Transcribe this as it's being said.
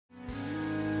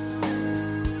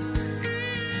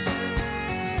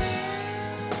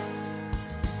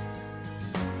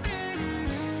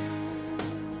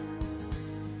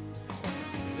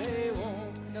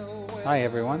Hi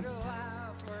everyone.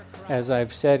 As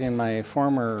I've said in my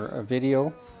former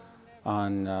video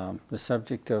on the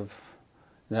subject of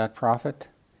that prophet,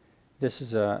 this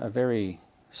is a very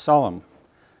solemn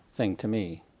thing to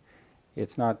me.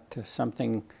 It's not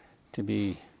something to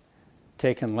be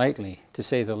taken lightly, to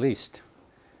say the least.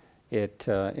 It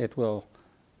will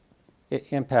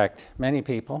impact many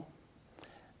people,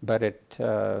 but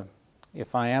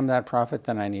if I am that prophet,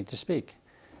 then I need to speak.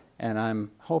 And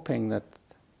I'm hoping that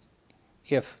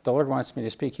if the Lord wants me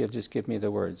to speak, He'll just give me the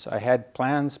words. I had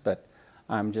plans, but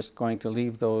I'm just going to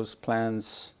leave those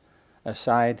plans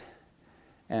aside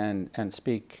and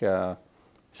speak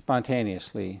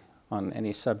spontaneously on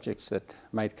any subjects that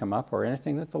might come up or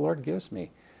anything that the Lord gives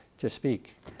me to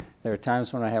speak. There are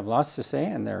times when I have lots to say,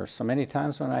 and there are so many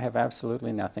times when I have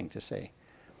absolutely nothing to say.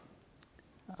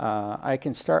 I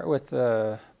can start with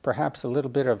perhaps a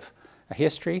little bit of a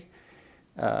history.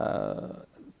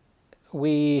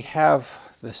 We have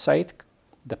the site,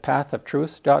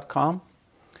 thepathoftruth.com,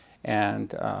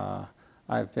 and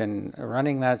I've been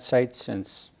running that site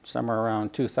since somewhere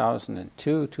around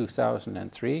 2002,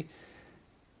 2003,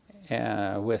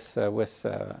 with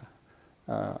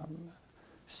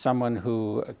someone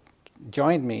who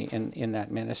joined me in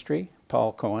that ministry,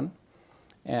 Paul Cohen,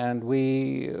 and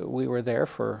we were there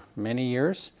for many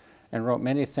years and wrote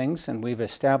many things, and we've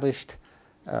established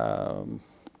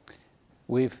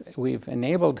We've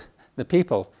enabled the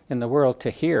people in the world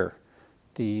to hear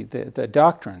the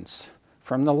doctrines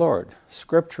from the Lord,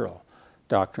 scriptural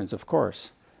doctrines, of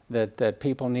course, that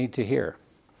people need to hear.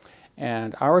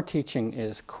 And our teaching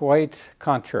is quite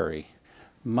contrary.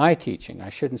 My teaching, I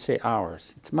shouldn't say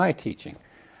ours, it's my teaching.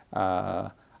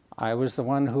 I was the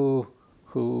one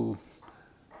who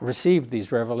received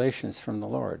these revelations from the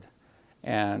Lord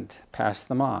and passed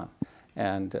them on.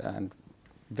 And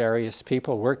various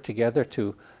people work together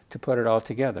to put it all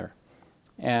together.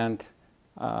 And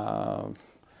the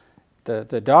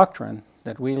doctrine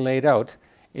that we laid out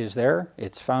is there.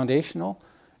 It's foundational.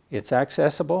 It's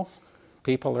accessible.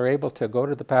 People are able to go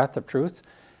to the Path of Truth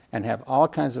and have all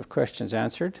kinds of questions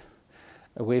answered.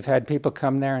 We've had people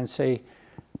come there and say,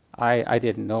 I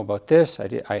didn't know about this.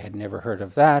 I had never heard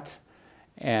of that.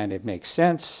 And it makes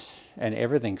sense. And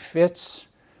everything fits.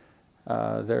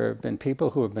 There have been people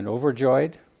who have been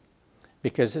overjoyed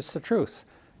because it's the truth.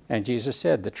 And Jesus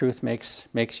said, the truth makes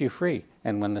you free.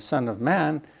 And when the Son of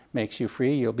Man makes you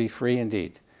free, you'll be free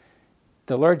indeed.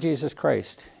 The Lord Jesus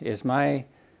Christ is my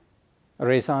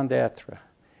raison d'etre.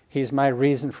 He's my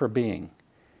reason for being.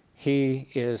 He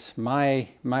is my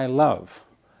love.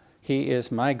 He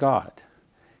is my God.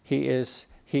 He is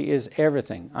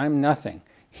everything. I'm nothing.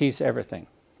 He's everything.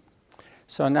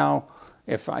 So now,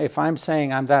 if I'm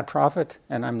saying I'm that prophet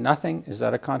and I'm nothing, is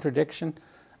that a contradiction?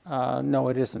 No,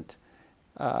 it isn't.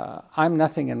 I'm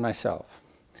nothing in myself.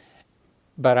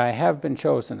 But I have been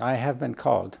chosen, I have been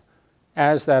called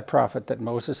as that prophet that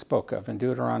Moses spoke of in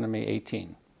Deuteronomy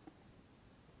 18.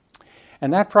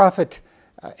 And that prophet,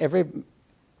 the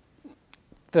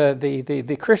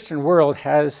Christian world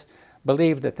has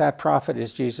believed that prophet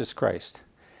is Jesus Christ.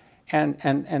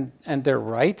 And they're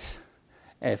right.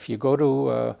 If you go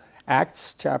to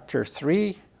Acts chapter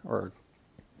 3, or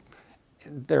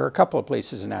there are a couple of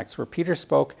places in Acts where Peter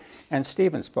spoke and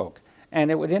Stephen spoke, and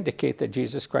it would indicate that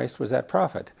Jesus Christ was that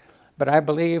prophet. But I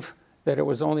believe that it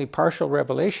was only partial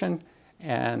revelation,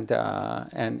 and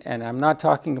I'm not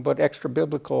talking about extra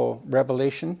biblical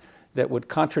revelation that would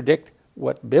contradict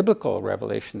what biblical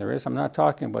revelation there is. I'm not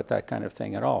talking about that kind of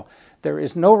thing at all. There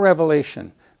is no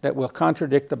revelation that will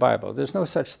contradict the Bible. There's no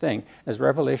such thing as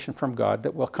revelation from God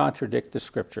that will contradict the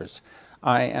Scriptures.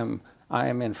 I am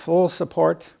in full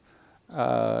support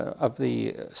of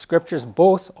the Scriptures,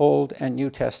 both Old and New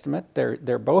Testament.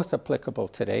 They're both applicable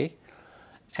today,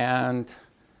 and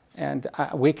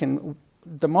we can.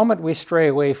 The moment we stray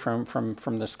away from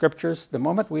the Scriptures, the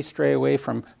moment we stray away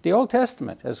from the Old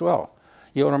Testament as well,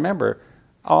 you'll remember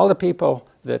all the people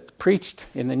that preached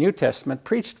in the New Testament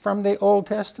preached from the Old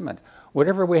Testament.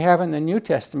 Whatever we have in the New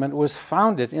Testament was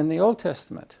founded in the Old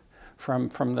Testament, from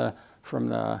the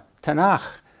Tanakh,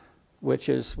 which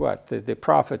is what the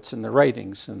prophets and the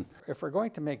writings. And if we're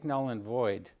going to make null and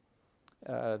void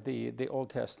the Old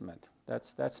Testament,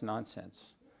 that's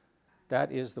nonsense.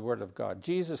 That is the Word of God.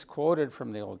 Jesus quoted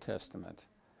from the Old Testament,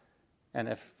 and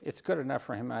if it's good enough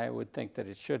for him, I would think that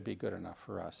it should be good enough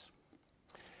for us.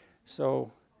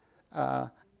 So,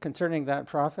 concerning that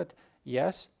prophet,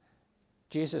 yes,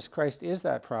 Jesus Christ is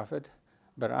that prophet,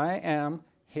 but I am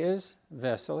his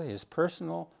vessel, his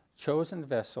personal chosen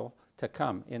vessel to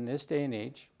come in this day and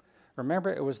age.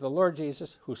 Remember, it was the Lord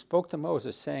Jesus who spoke to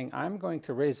Moses saying, I'm going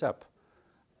to raise up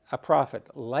a prophet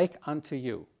like unto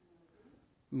you.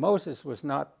 Moses was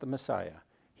not the Messiah.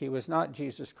 He was not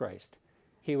Jesus Christ.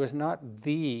 He was not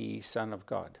the Son of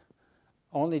God.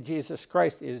 Only Jesus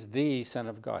Christ is the Son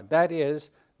of God. That is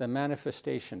the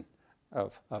manifestation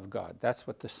of God. That's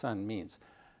what the Son means.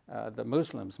 The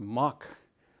Muslims mock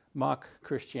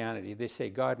Christianity. They say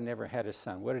God never had a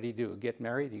son. What did he do? Get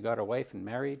married? He got a wife and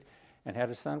married and had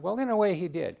a son? Well, in a way he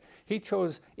did. He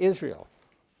chose Israel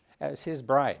as his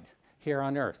bride here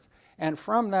on earth. And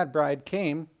from that bride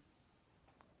came,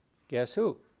 guess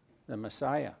who? The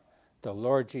Messiah, the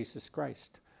Lord Jesus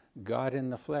Christ, God in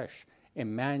the flesh,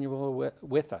 Emmanuel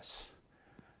with us.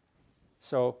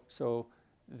 So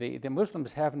the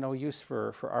Muslims have no use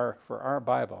for our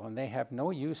Bible, and they have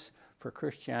no use for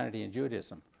Christianity and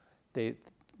Judaism.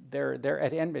 They're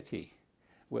at enmity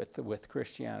with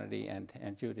Christianity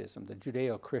and Judaism, the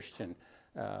Judeo-Christian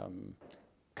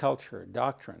culture,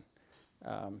 doctrine.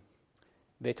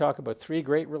 They talk about three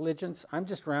great religions. I'm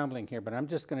just rambling here, but I'm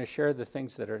just going to share the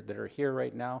things that are here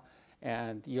right now,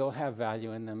 and you'll have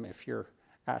value in them if you're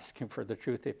asking for the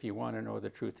truth, if you want to know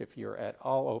the truth, if you're at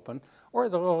all open, or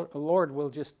the Lord will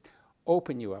just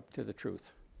open you up to the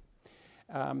truth.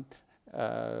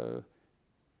 There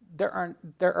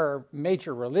are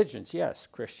major religions, yes,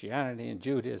 Christianity and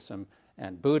Judaism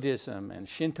and Buddhism and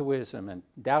Shintoism and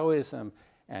Taoism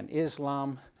and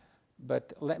Islam,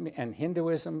 and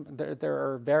Hinduism. There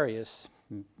are various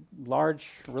large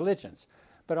religions.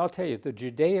 But I'll tell you, the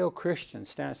Judeo-Christian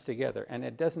stands together, and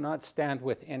it does not stand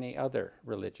with any other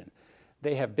religion.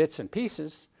 They have bits and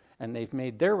pieces, and they've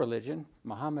made their religion.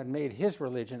 Muhammad made his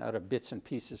religion out of bits and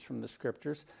pieces from the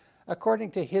scriptures,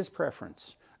 according to his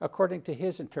preference, according to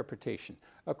his interpretation,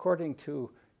 according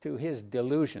to his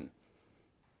delusion.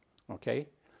 Okay?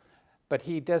 But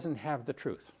he doesn't have the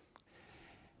truth.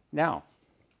 Now,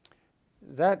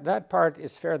 that part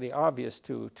is fairly obvious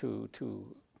to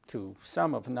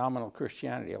some of nominal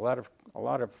Christianity. A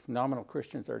lot of nominal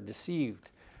Christians are deceived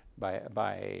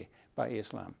by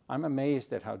Islam. I'm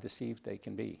amazed at how deceived they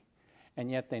can be.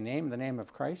 And yet they name the name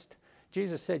of Christ.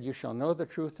 Jesus said, "You shall know the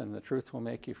truth, and the truth will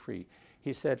make you free."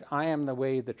 He said, "I am the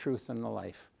way, the truth, and the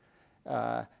life.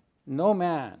 No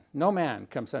man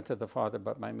comes unto the Father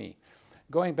but by me."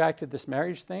 Going back to this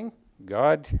marriage thing,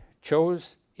 God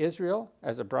chose Israel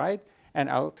as a bride, and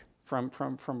out from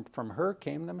her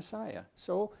came the Messiah.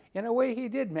 So in a way he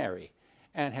did marry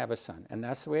and have a son, and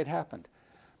that's the way it happened.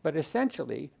 But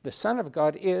essentially, the Son of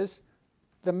God is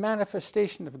the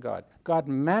manifestation of God. God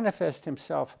manifests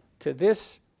himself to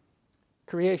this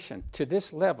creation, to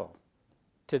this level,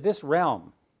 to this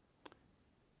realm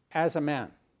as a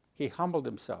man. He humbled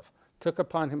himself, took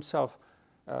upon himself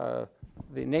the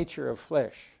nature of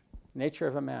flesh, nature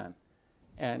of a man.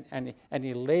 And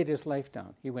he laid his life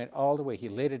down. He went all the way. He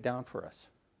laid it down for us.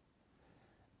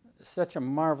 Such a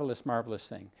marvelous, marvelous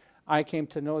thing. I came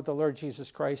to know the Lord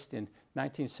Jesus Christ in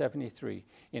 1973.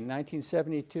 In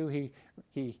 1972,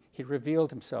 he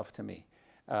revealed himself to me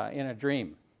in a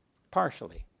dream,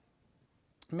 partially.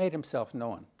 He made himself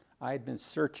known. I had been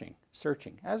searching.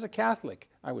 As a Catholic,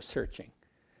 I was searching.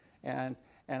 And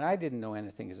I didn't know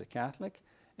anything as a Catholic,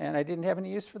 and I didn't have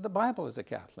any use for the Bible as a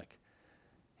Catholic.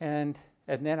 And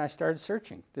then I started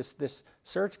searching. This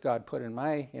search God put in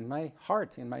my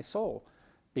heart, in my soul,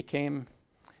 became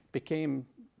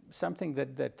something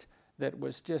that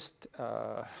was just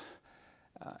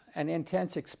an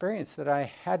intense experience that I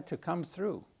had to come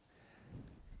through.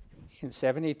 In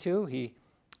 72, he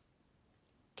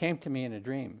came to me in a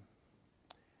dream.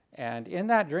 And in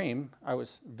that dream, I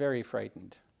was very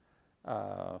frightened.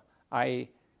 I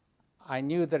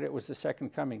knew that it was the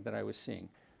second coming that I was seeing.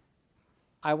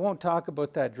 I won't talk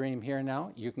about that dream here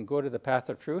now. You can go to the Path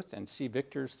of Truth and see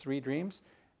Victor's 3 dreams,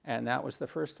 and that was the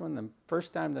first one, the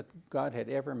first time that God had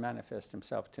ever manifested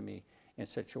himself to me in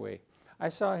such a way. I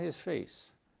saw his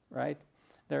face, right?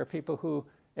 There are people who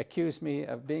accuse me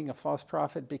of being a false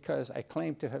prophet because I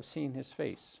claim to have seen his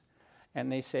face.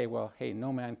 And they say, well, hey,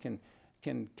 no man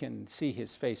can see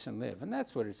his face and live. And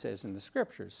that's what it says in the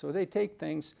scriptures. So they take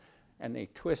things and they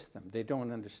twist them. They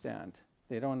don't understand.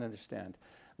 They don't understand.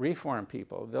 Reform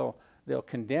people, they'll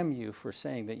condemn you for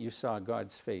saying that you saw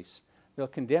God's face. They'll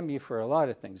condemn you for a lot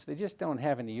of things. They just don't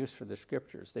have any use for the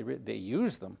scriptures. They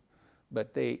use them,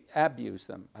 but they abuse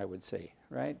them, I would say,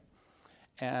 right?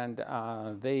 And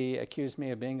they accuse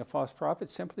me of being a false prophet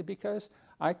simply because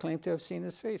I claim to have seen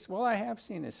his face. Well, I have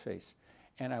seen his face,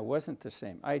 and I wasn't the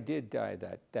same. I did die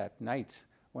that night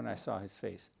when I saw his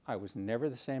face. I was never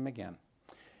the same again.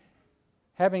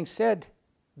 Having said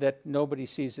that nobody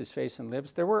sees his face and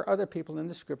lives, there were other people in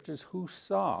the scriptures who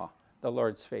saw the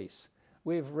Lord's face.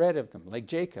 We've read of them, like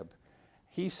Jacob.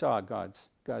 He saw God's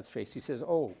God's face. He says,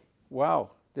 oh,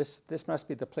 wow, this must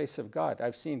be the place of God.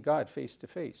 I've seen God face to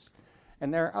face.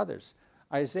 And there are others.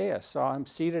 Isaiah saw him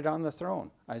seated on the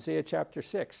throne. Isaiah chapter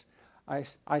 6.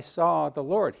 I saw the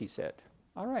Lord, he said.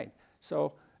 All right.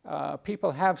 So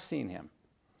people have seen him,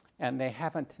 and they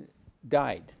haven't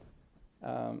died.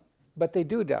 But they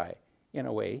do die, in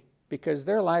a way, because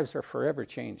their lives are forever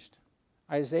changed.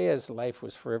 Isaiah's life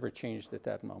was forever changed at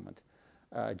that moment.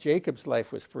 Jacob's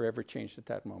life was forever changed at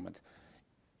that moment.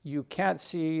 You can't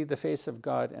see the face of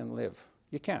God and live.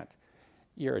 You can't.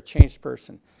 You're a changed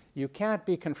person. You can't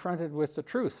be confronted with the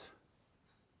truth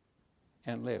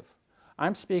and live.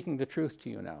 I'm speaking the truth to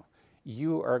you now.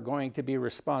 You are going to be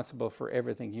responsible for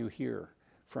everything you hear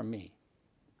from me.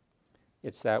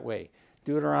 It's that way.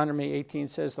 Deuteronomy 18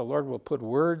 says the Lord will put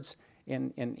words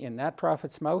in that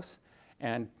prophet's mouth,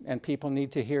 and people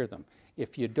need to hear them.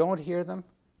 If you don't hear them,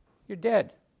 you're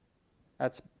dead.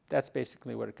 That's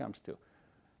basically what it comes to.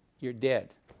 You're dead.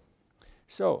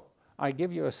 So I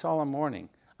give you a solemn warning.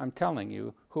 I'm telling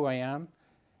you who I am.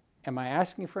 Am I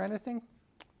asking for anything?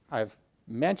 I've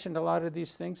mentioned a lot of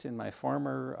these things in my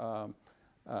former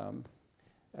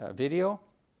video.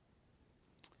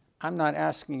 I'm not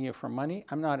asking you for money.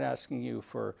 I'm not asking you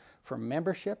for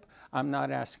membership. I'm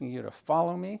not asking you to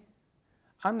follow me.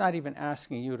 I'm not even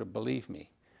asking you to believe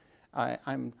me.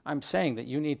 I'm saying that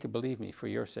you need to believe me for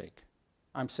your sake.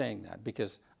 I'm saying that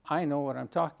because I know what I'm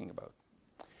talking about.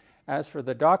 As for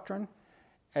the doctrine,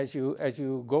 as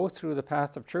you go through the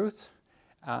path of truth,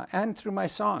 and through my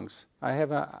songs, I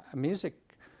have a music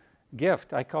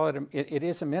gift. I call it it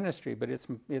is a ministry, but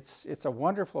it's a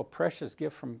wonderful, precious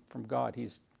gift from God.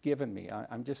 He's given me.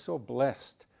 I'm just so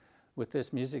blessed with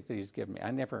this music that He's given me.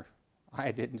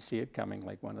 I didn't see it coming,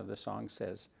 like one of the songs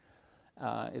says.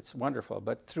 It's wonderful.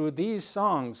 But through these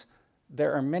songs,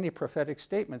 there are many prophetic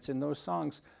statements in those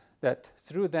songs that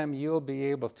through them you'll be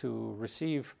able to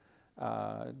receive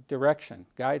direction,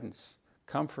 guidance,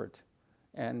 comfort,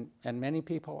 and many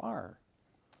people are.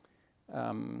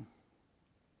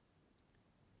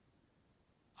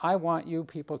 I want you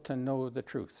people to know the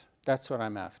truth. That's what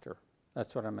I'm after.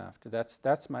 That's what I'm after.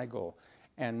 That's my goal.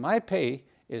 And my pay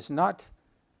is not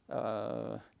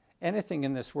anything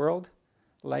in this world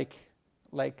like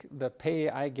the pay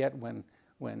I get when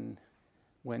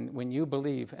you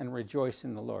believe and rejoice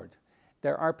in the Lord.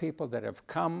 There are people that have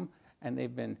come and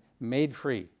they've been made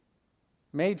free.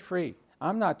 Made free.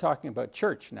 I'm not talking about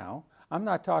church now. I'm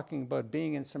not talking about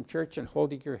being in some church and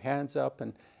holding your hands up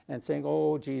and saying,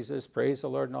 oh, Jesus, praise the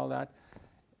Lord and all that.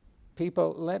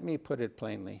 People, let me put it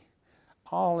plainly.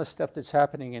 All the stuff that's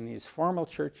happening in these formal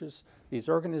churches, these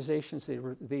organizations,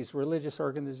 these religious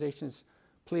organizations,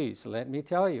 please let me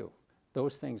tell you,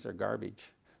 those things are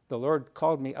garbage. The Lord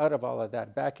called me out of all of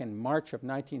that back in March of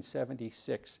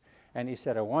 1976, and He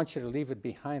said, I want you to leave it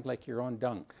behind like your own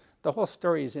dung. The whole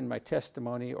story is in my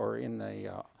testimony or in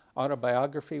the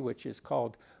autobiography, which is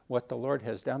called What the Lord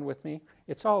Has Done With Me.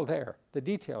 It's all there. The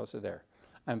details are there.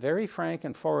 I'm very frank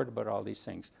and forward about all these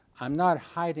things. I'm not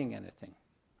hiding anything.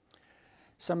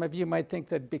 Some of you might think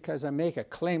that because I make a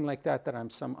claim like that I'm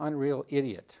some unreal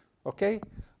idiot. Okay?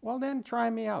 Well then,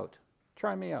 try me out.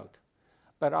 Try me out.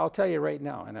 But I'll tell you right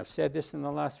now, and I've said this in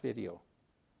the last video,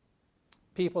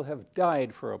 people have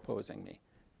died for opposing me.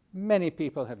 Many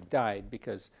people have died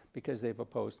because they've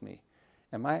opposed me.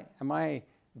 Am I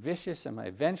vicious? Am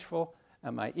I vengeful?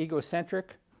 Am I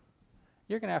egocentric?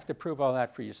 You're going to have to prove all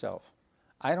that for yourself.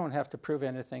 I don't have to prove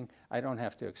anything. I don't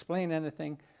have to explain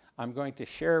anything. I'm going to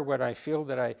share what I feel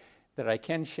that I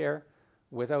can share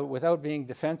without being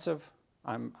defensive.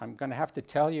 I'm going to have to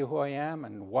tell you who I am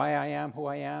and why I am who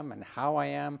I am and how I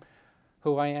am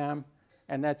who I am,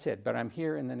 and that's it. But I'm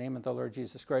here in the name of the Lord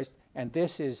Jesus Christ, and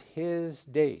this is His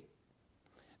day.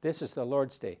 This is the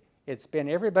Lord's day. It's been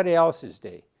everybody else's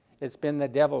day. It's been the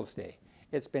devil's day.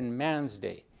 It's been man's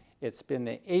day. It's been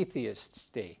the atheist's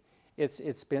day.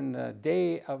 It's been the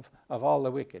day of all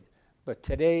the wicked. But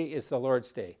today is the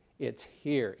Lord's day. It's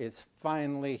here. It's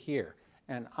finally here.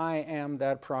 And I am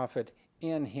that prophet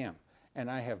in Him. And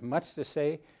I have much to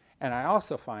say. And I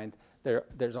also find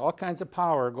there's all kinds of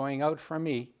power going out from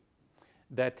me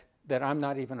that I'm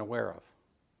not even aware of.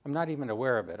 I'm not even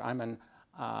aware of it. I'm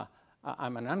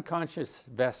an unconscious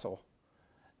vessel.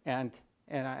 And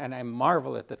I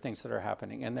marvel at the things that are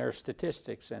happening. And there are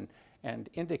statistics and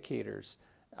indicators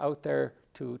out there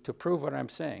to prove what I'm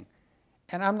saying.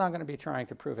 And I'm not going to be trying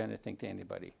to prove anything to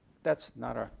anybody. That's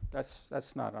not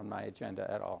on my agenda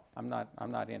at all. I'm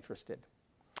not interested.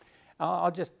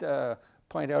 I'll just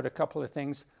point out a couple of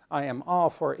things. I am all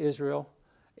for Israel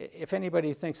If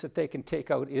anybody thinks that they can take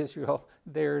out Israel,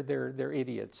 they're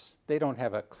idiots. They don't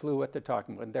have a clue what they're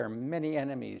talking about. There are many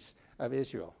enemies of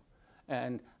Israel.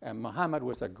 And Muhammad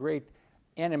was a great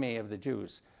enemy of the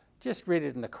Jews. Just read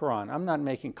it in the Quran. I'm not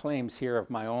making claims here of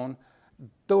my own.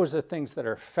 Those are things that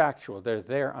are factual. They're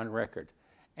there on record.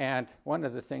 And one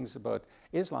of the things about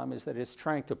Islam is that it's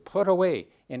trying to put away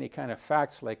any kind of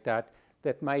facts like that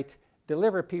that might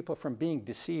deliver people from being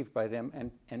deceived by them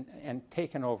and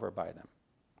taken over by them.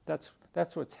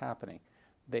 That's what's happening.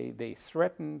 They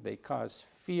threaten, they cause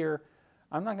fear.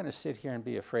 I'm not going to sit here and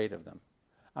be afraid of them.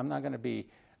 I'm not going to be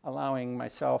allowing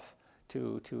myself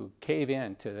to cave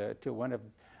in to one of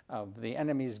the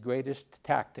enemy's greatest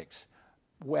tactics,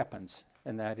 weapons,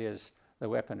 and that is the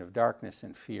weapon of darkness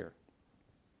and fear.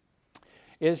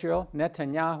 Israel,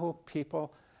 Netanyahu,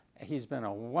 people, he's been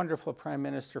a wonderful prime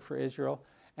minister for Israel,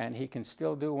 and he can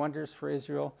still do wonders for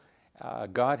Israel.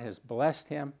 God has blessed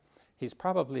him. He's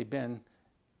probably been,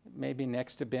 maybe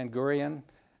next to Ben-Gurion,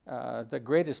 the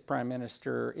greatest prime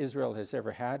minister Israel has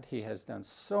ever had. He has done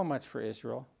so much for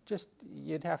Israel. Just,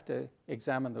 you'd have to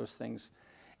examine those things.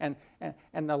 And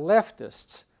the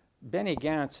leftists, Benny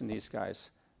Gantz and these guys,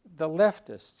 the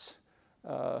leftists,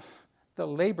 the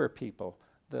labor people,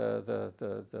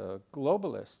 the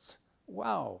globalists,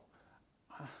 wow.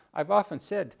 I've often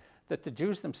said that the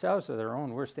Jews themselves are their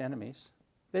own worst enemies.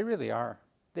 They really are.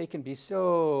 They can be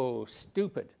so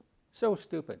stupid, so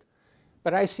stupid.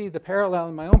 But I see the parallel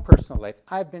in my own personal life.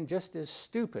 I've been just as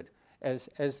stupid as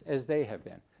they have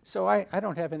been. So I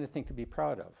don't have anything to be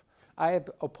proud of. I have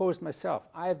opposed myself.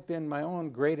 I've been my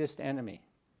own greatest enemy.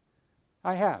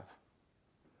 I have.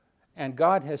 And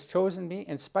God has chosen me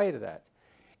in spite of that.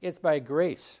 It's by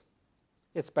grace.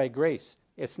 It's by grace.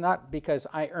 It's not because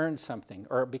I earned something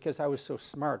or because I was so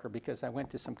smart or because I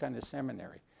went to some kind of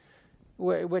seminary.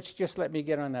 Which, just let me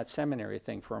get on that seminary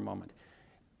thing for a moment.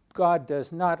 God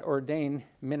does not ordain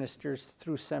ministers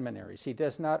through seminaries. He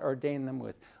does not ordain them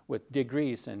with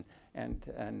degrees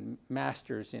and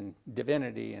masters in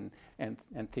divinity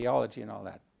and theology and all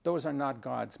that. Those are not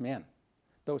God's men.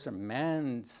 Those are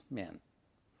man's men.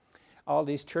 All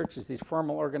these churches, these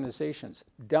formal organizations,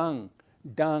 dung,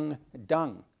 dung,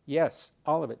 dung. Yes,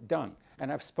 all of it, dung.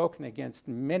 And I've spoken against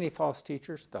many false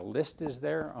teachers. The list is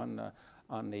there on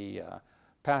the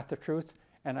Path of Truth,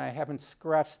 and I haven't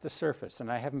scratched the surface,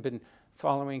 and I haven't been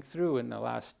following through in the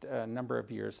last number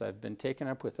of years. I've been taken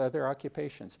up with other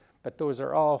occupations, but those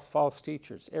are all false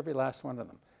teachers, every last one of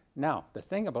them. Now, the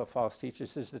thing about false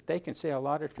teachers is that they can say a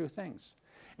lot of true things.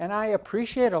 And I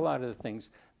appreciate a lot of the things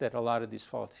that a lot of these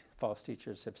false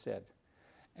teachers have said.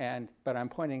 But I'm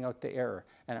pointing out the error,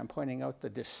 and I'm pointing out the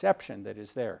deception that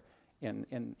is there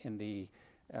in the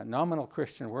nominal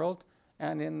Christian world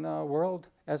and in the world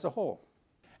as a whole.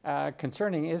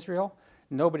 Concerning Israel,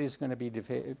 nobody's going to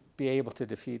be able to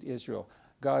defeat Israel.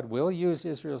 God will use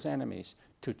Israel's enemies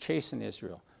to chasten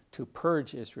Israel, to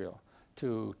purge Israel,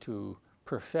 to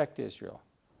perfect Israel.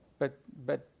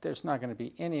 But there's not going to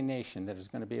be any nation that is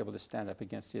going to be able to stand up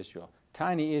against Israel.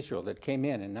 Tiny Israel that came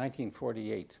in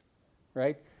 1948,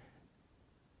 right?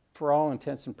 For all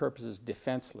intents and purposes,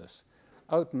 defenseless,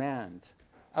 outmanned,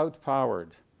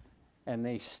 outpowered, and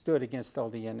they stood against all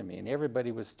the enemy. And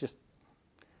everybody was just,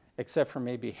 except for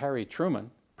maybe Harry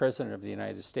Truman, President of the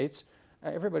United States,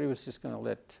 everybody was just going to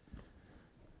let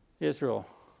Israel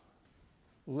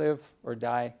live or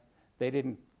die. They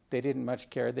didn't much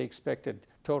care. They expected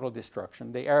total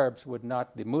destruction. The Arabs would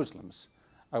not, the Muslims,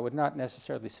 I would not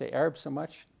necessarily say Arabs so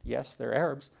much. Yes, they're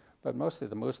Arabs, but mostly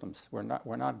the Muslims were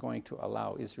not going to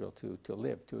allow Israel to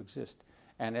live, to exist.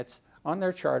 And it's on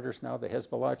their charters now, the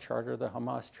Hezbollah charter, the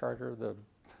Hamas charter,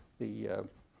 the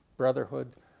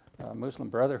Brotherhood, Muslim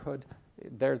Brotherhood.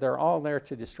 They're all there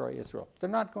to destroy Israel. They're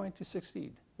not going to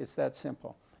succeed. It's that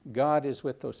simple. God is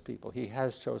with those people. He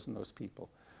has chosen those people.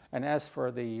 And as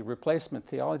for the replacement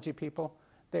theology people,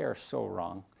 they are so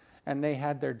wrong. And they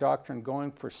had their doctrine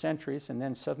going for centuries, and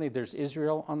then suddenly there's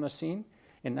Israel on the scene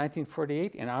in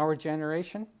 1948, in our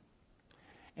generation.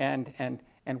 And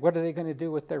what are they going to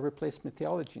do with their replacement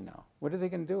theology now? What are they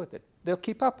going to do with it? They'll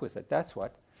keep up with it, that's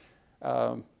what.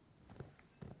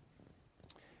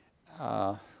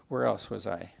 Where else was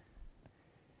I?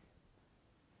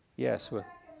 Yes.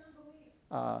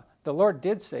 The Lord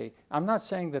did say, I'm not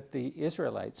saying that the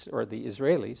Israelites or the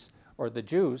Israelis or the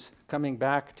Jews coming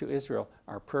back to Israel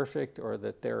are perfect or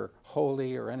that they're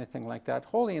holy or anything like that.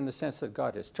 Holy in the sense that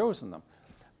God has chosen them.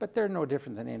 But they're no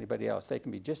different than anybody else. They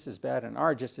can be just as bad and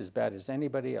are just as bad as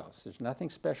anybody else. There's nothing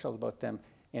special about them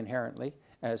inherently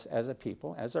as a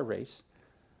people, as a race.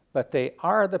 But they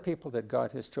are the people that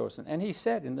God has chosen. And he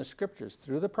said in the scriptures,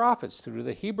 through the prophets, through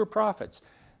the Hebrew prophets,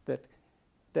 that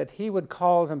that he would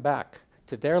call them back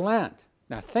to their land.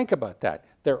 Now think about that.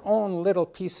 Their own little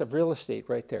piece of real estate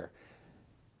right there,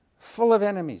 full of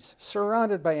enemies,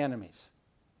 surrounded by enemies.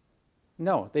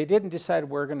 No, they didn't decide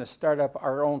we're going to start up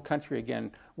our own country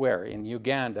again. Where? In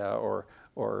Uganda or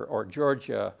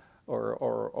Georgia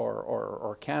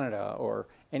or Canada or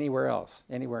anywhere else,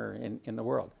 anywhere in the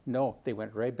world. No, they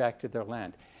went right back to their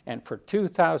land. And for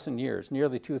 2,000 years,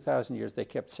 nearly 2,000 years, they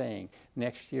kept saying,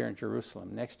 next year in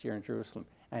Jerusalem, next year in Jerusalem.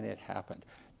 And it happened.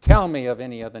 Tell me of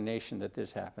any other nation that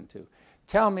this happened to.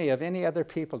 Tell me of any other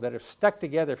people that have stuck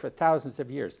together for thousands of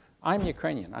years. I'm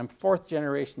Ukrainian. I'm fourth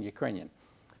generation Ukrainian.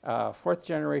 Fourth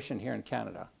generation here in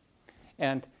Canada.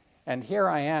 And here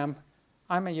I am.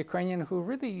 I'm a Ukrainian who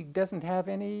really doesn't have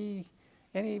any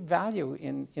value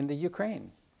in the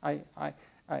Ukraine. I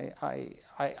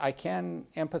can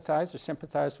empathize or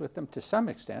sympathize with them to some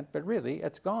extent, but really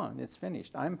it's gone. It's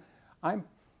finished. I'm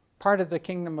part of the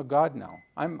kingdom of God now.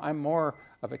 I'm more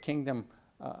of a kingdom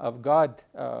of God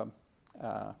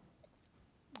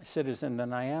citizen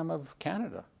than I am of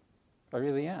Canada. I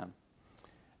really am.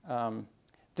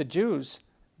 The Jews,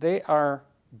 they are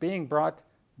being brought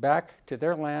back to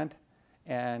their land,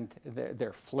 and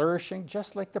they're flourishing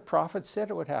just like the prophet said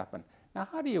it would happen. Now,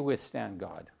 how do you withstand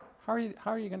God? How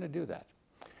are you going to do that?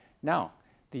 Now,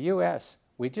 the U.S.,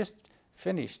 we just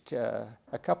finished a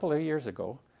couple of years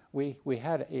ago. We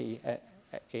had a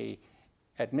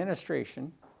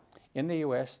administration in the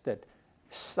U.S. that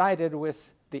sided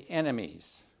with the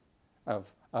enemies of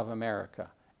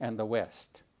America and the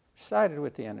West. Sided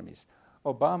with the enemies.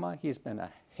 Obama, he's been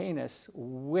a heinous,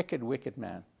 wicked, wicked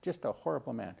man. Just a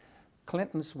horrible man.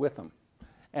 Clinton's with him.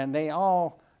 And they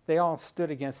all stood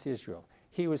against Israel.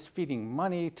 He was feeding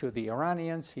money to the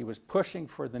Iranians. He was pushing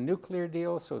for the nuclear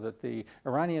deal so that the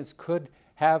Iranians could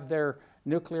have their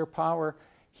nuclear power.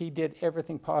 He did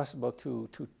everything possible to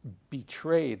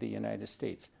betray the United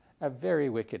States. A very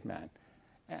wicked man.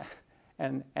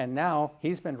 And now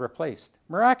he's been replaced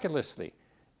miraculously.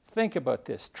 Think about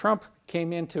this. Trump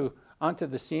came onto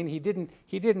the scene. He didn't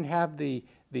have the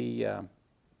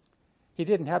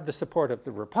support of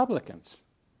the Republicans,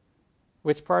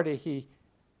 which party he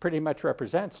pretty much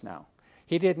represents now.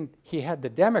 He had the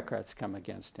Democrats come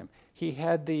against him. He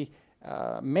had the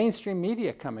mainstream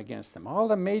media come against him. All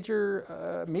the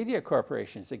major media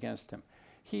corporations against him.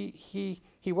 He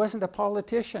wasn't a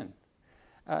politician.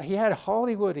 He had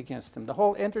Hollywood against him, the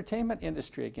whole entertainment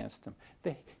industry against him.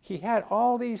 He had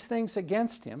all these things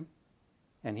against him,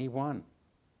 and he won.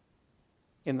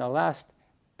 In the last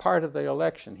part of the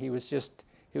election, he was just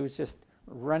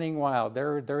running wild.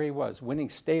 There he was, winning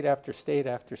state after state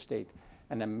after state.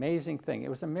 An amazing thing. It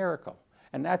was a miracle.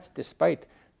 And that's despite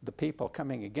the people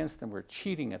coming against him were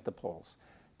cheating at the polls,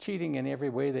 cheating in every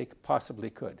way they possibly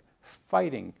could,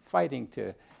 fighting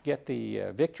to get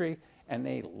the victory, and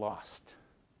they lost.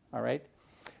 All right?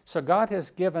 So God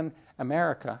has given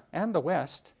America and the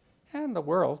West and the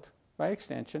world, by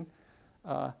extension,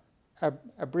 a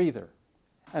breather,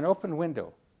 an open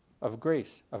window of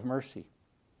grace, of mercy.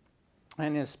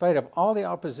 And in spite of all the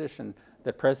opposition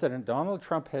that President Donald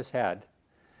Trump has had,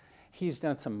 he's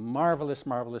done some marvelous,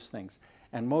 marvelous things.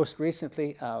 And most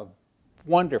recently, a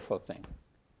wonderful thing.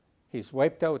 He's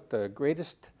wiped out the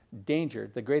greatest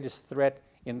danger, the greatest threat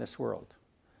in this world.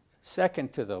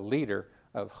 Second to the leader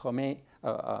of Khomeini,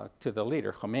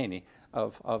 of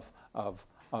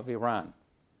Iran.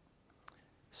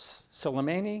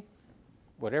 Soleimani,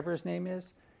 whatever his name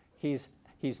is, he's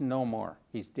no more.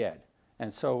 He's dead.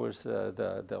 And so was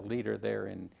the leader there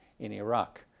in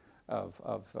Iraq of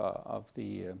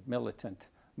the militant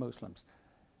Muslims.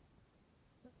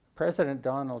 President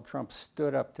Donald Trump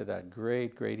stood up to that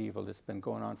great, great evil that's been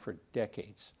going on for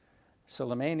decades.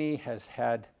 Soleimani has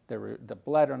had the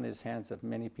blood on his hands of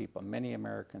many people, many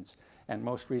Americans, and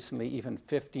most recently even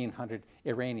 1,500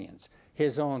 Iranians.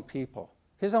 His own people.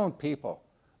 His own people.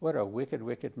 What a wicked,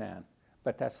 wicked man.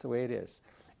 But that's the way it is.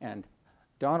 And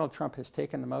Donald Trump has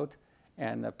taken them out,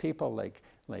 and the people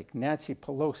like Nancy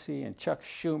Pelosi and Chuck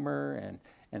Schumer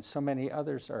and so many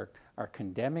others are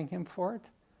condemning him for it.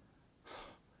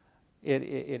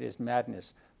 It is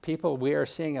madness. People, we are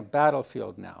seeing a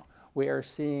battlefield now. We are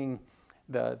seeing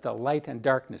the light and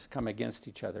darkness come against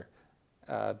each other.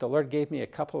 The Lord gave me a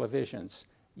couple of visions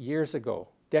years ago,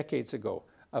 decades ago,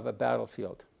 of a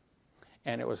battlefield.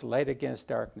 And it was light against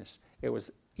darkness. It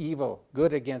was evil,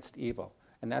 good against evil.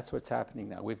 And that's what's happening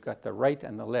now. We've got the right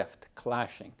and the left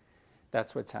clashing.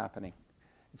 That's what's happening.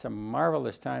 It's a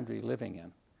marvelous time to be living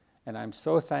in. And I'm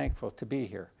so thankful to be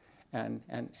here and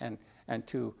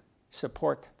to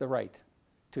support the right,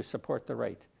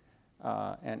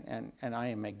 And I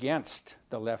am against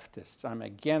the leftists. I'm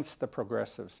against the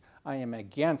progressives. I am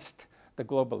against the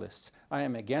globalists. I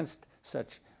am against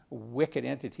such wicked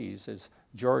entities as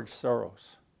George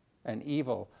Soros, an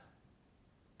evil,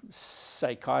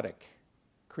 psychotic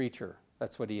creature.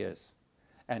 That's what he is.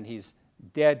 And he's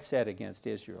dead set against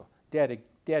Israel, dead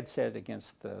set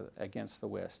against the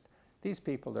West. These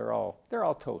people, they're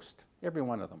all toast, every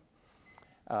one of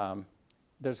them.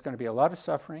 There's going to be a lot of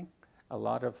suffering, a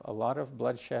lot of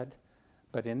bloodshed,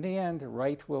 but in the end,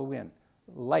 right will win.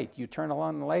 Light, you turn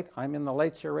on the light. I'm in the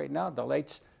lights here right now. The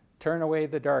lights turn away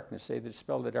the darkness. They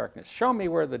dispel the darkness. Show me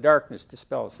where the darkness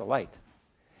dispels the light.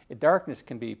 Darkness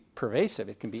can be pervasive.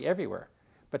 It can be everywhere.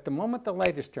 But the moment the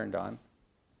light is turned on,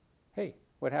 hey,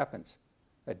 what happens?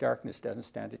 The darkness doesn't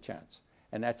stand a chance.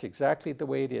 And that's exactly the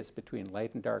way it is between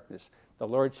light and darkness. The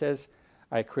Lord says,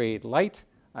 I create light,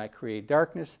 I create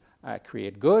darkness, I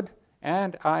create good,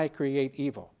 and I create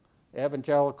evil.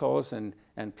 Evangelicals and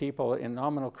people in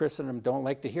nominal Christendom don't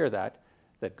like to hear that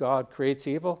God creates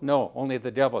evil. No, only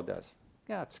the devil does.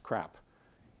 Yeah, it's crap.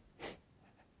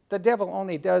 The devil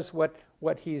only does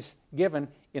what he's given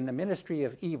in the ministry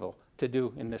of evil to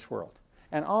do in this world.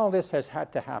 And all this has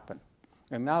had to happen.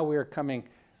 And now we're coming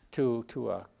to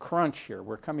a crunch here.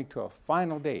 We're coming to a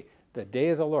final day, the day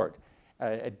of the Lord,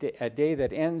 a day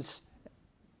that ends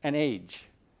an age.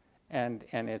 And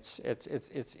it's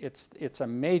a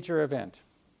major event.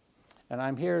 And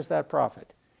I'm here as that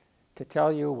prophet to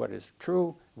tell you what is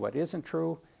true, what isn't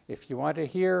true. If you want to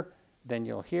hear, then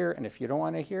you'll hear. And if you don't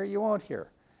want to hear, you won't hear.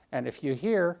 And if you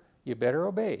hear, you better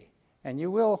obey. And you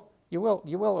will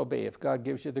obey if God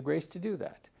gives you the grace to do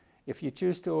that. If you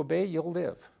choose to obey, you'll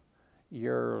live.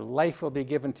 Your life will be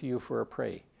given to you for a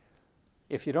prey.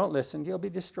 If you don't listen, you'll be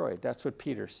destroyed. That's what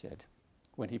Peter said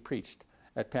when he preached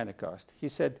at Pentecost. He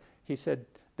said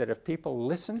that if people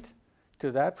listened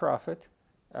to that prophet,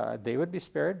 they would be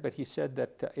spared, but he said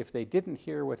that if they didn't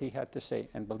hear what he had to say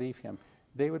and believe him,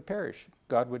 they would perish.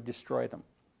 God would destroy them.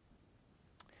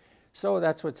 So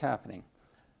that's what's happening.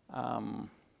 I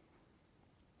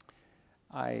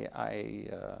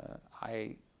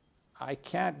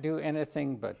can't do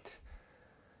anything but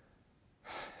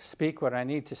speak what I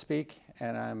need to speak,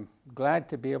 and I'm glad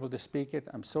to be able to speak it.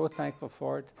 I'm so thankful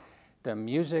for it. The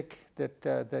music that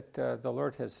the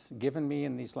Lord has given me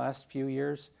in these last few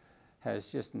years has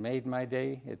just made my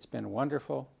day. It's been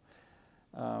wonderful.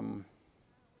 I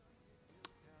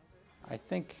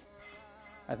think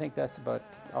that's about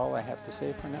all I have to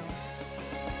say for now.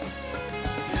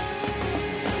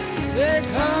 There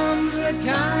comes a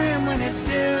time when it's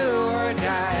do or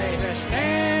die, to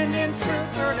stand in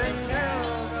truth or to